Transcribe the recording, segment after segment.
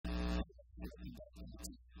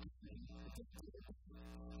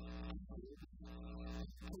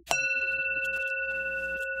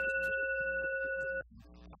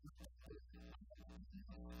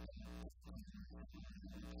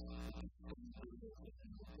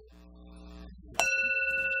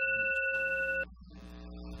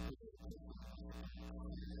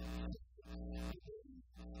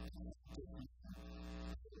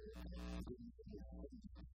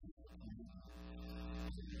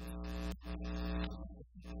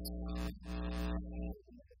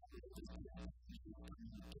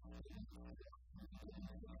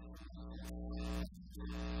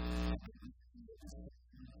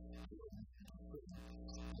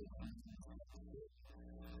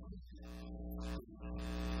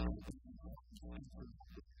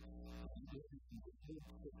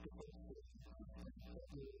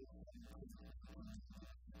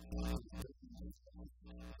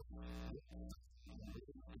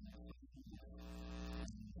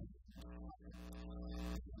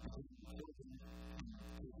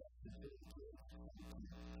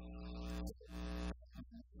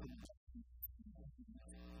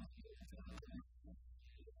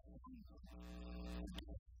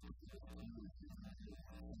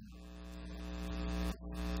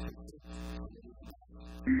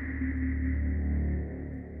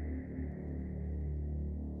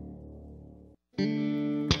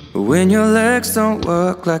When your legs don't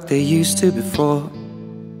work like they used to before,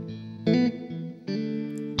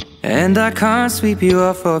 and I can't sweep you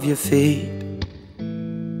off of your feet,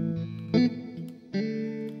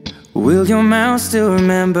 will your mouth still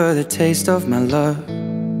remember the taste of my love?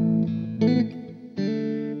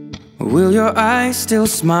 Will your eyes still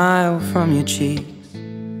smile from your cheeks?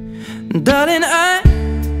 Darling, I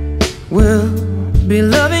will be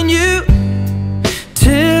loving you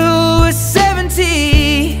till we're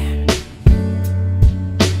 70.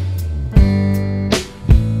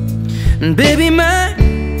 And baby, my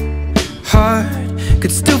heart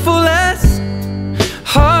could still fall as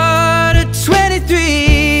hard at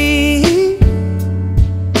 23.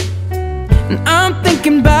 And I'm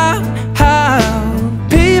thinking about how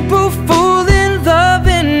people fall in love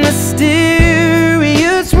in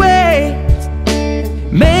mysterious ways.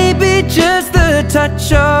 Maybe just the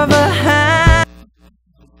touch of a hand.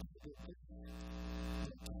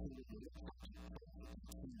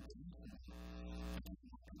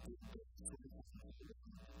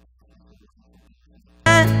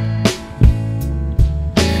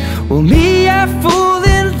 Well, me, I fall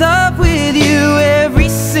in love with you every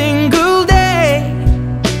single day,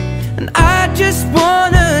 and I just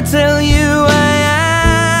wanna tell you I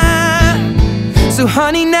am. So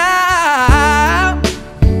honey, now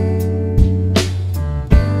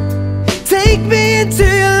take me into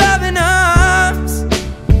your loving arms,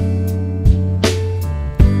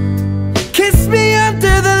 kiss me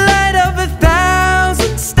under the light of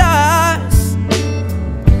 1,000 stars,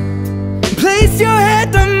 place your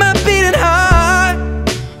head on my beating heart.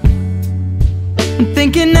 I'm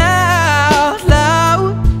thinking out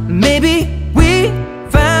loud, maybe we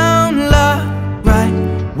found love right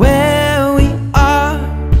where we are.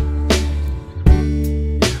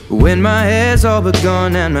 When my hair's all but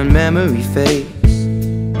gone and my memory fades,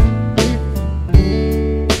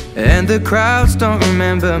 and the crowds don't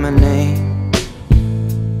remember my name,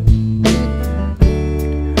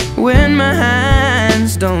 when my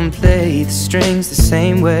hands don't play the strings the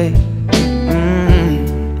same way,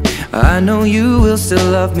 I know you will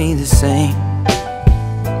still love me the same.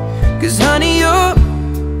 'Cause honey, your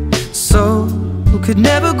soul could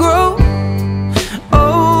never grow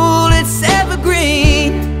old, it's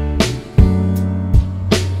evergreen.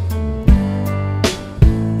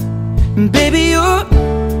 And baby, your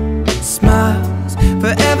smile's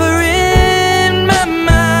forever in my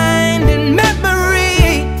mind and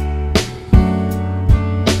memory.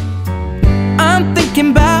 I'm thinking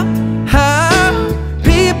about how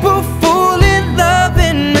people fall in love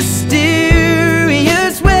in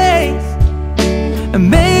mysterious ways, and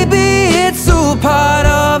maybe it's all part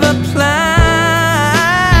of a plan.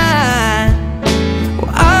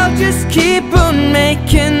 Well, I'll just keep on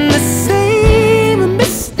making the same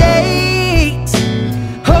mistakes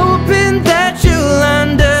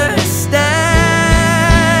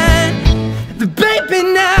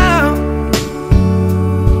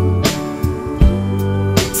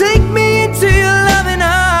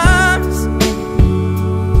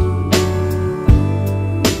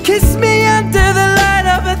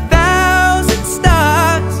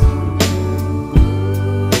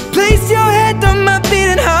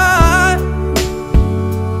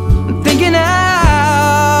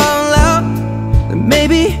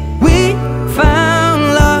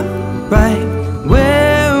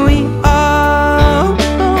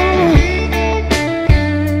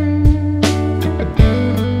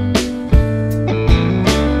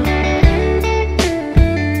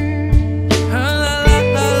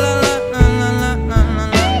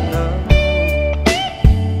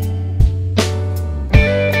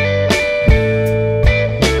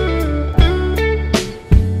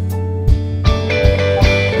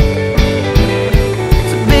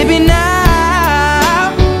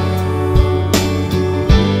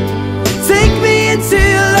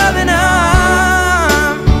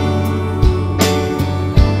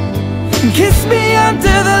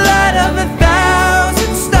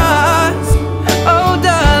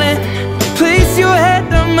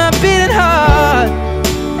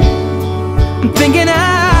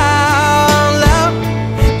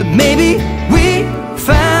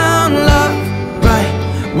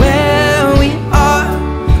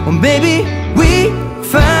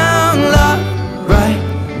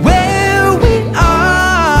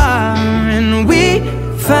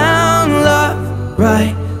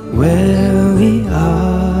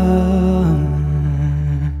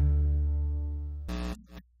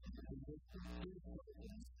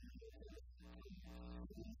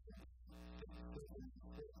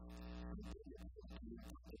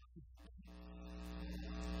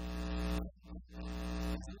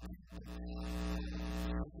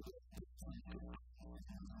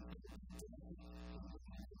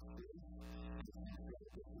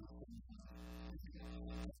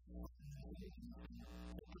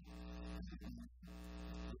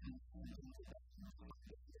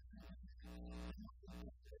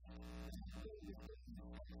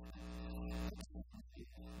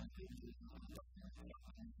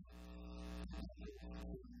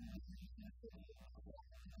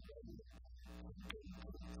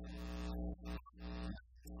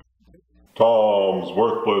Tom's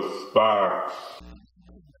worthless facts.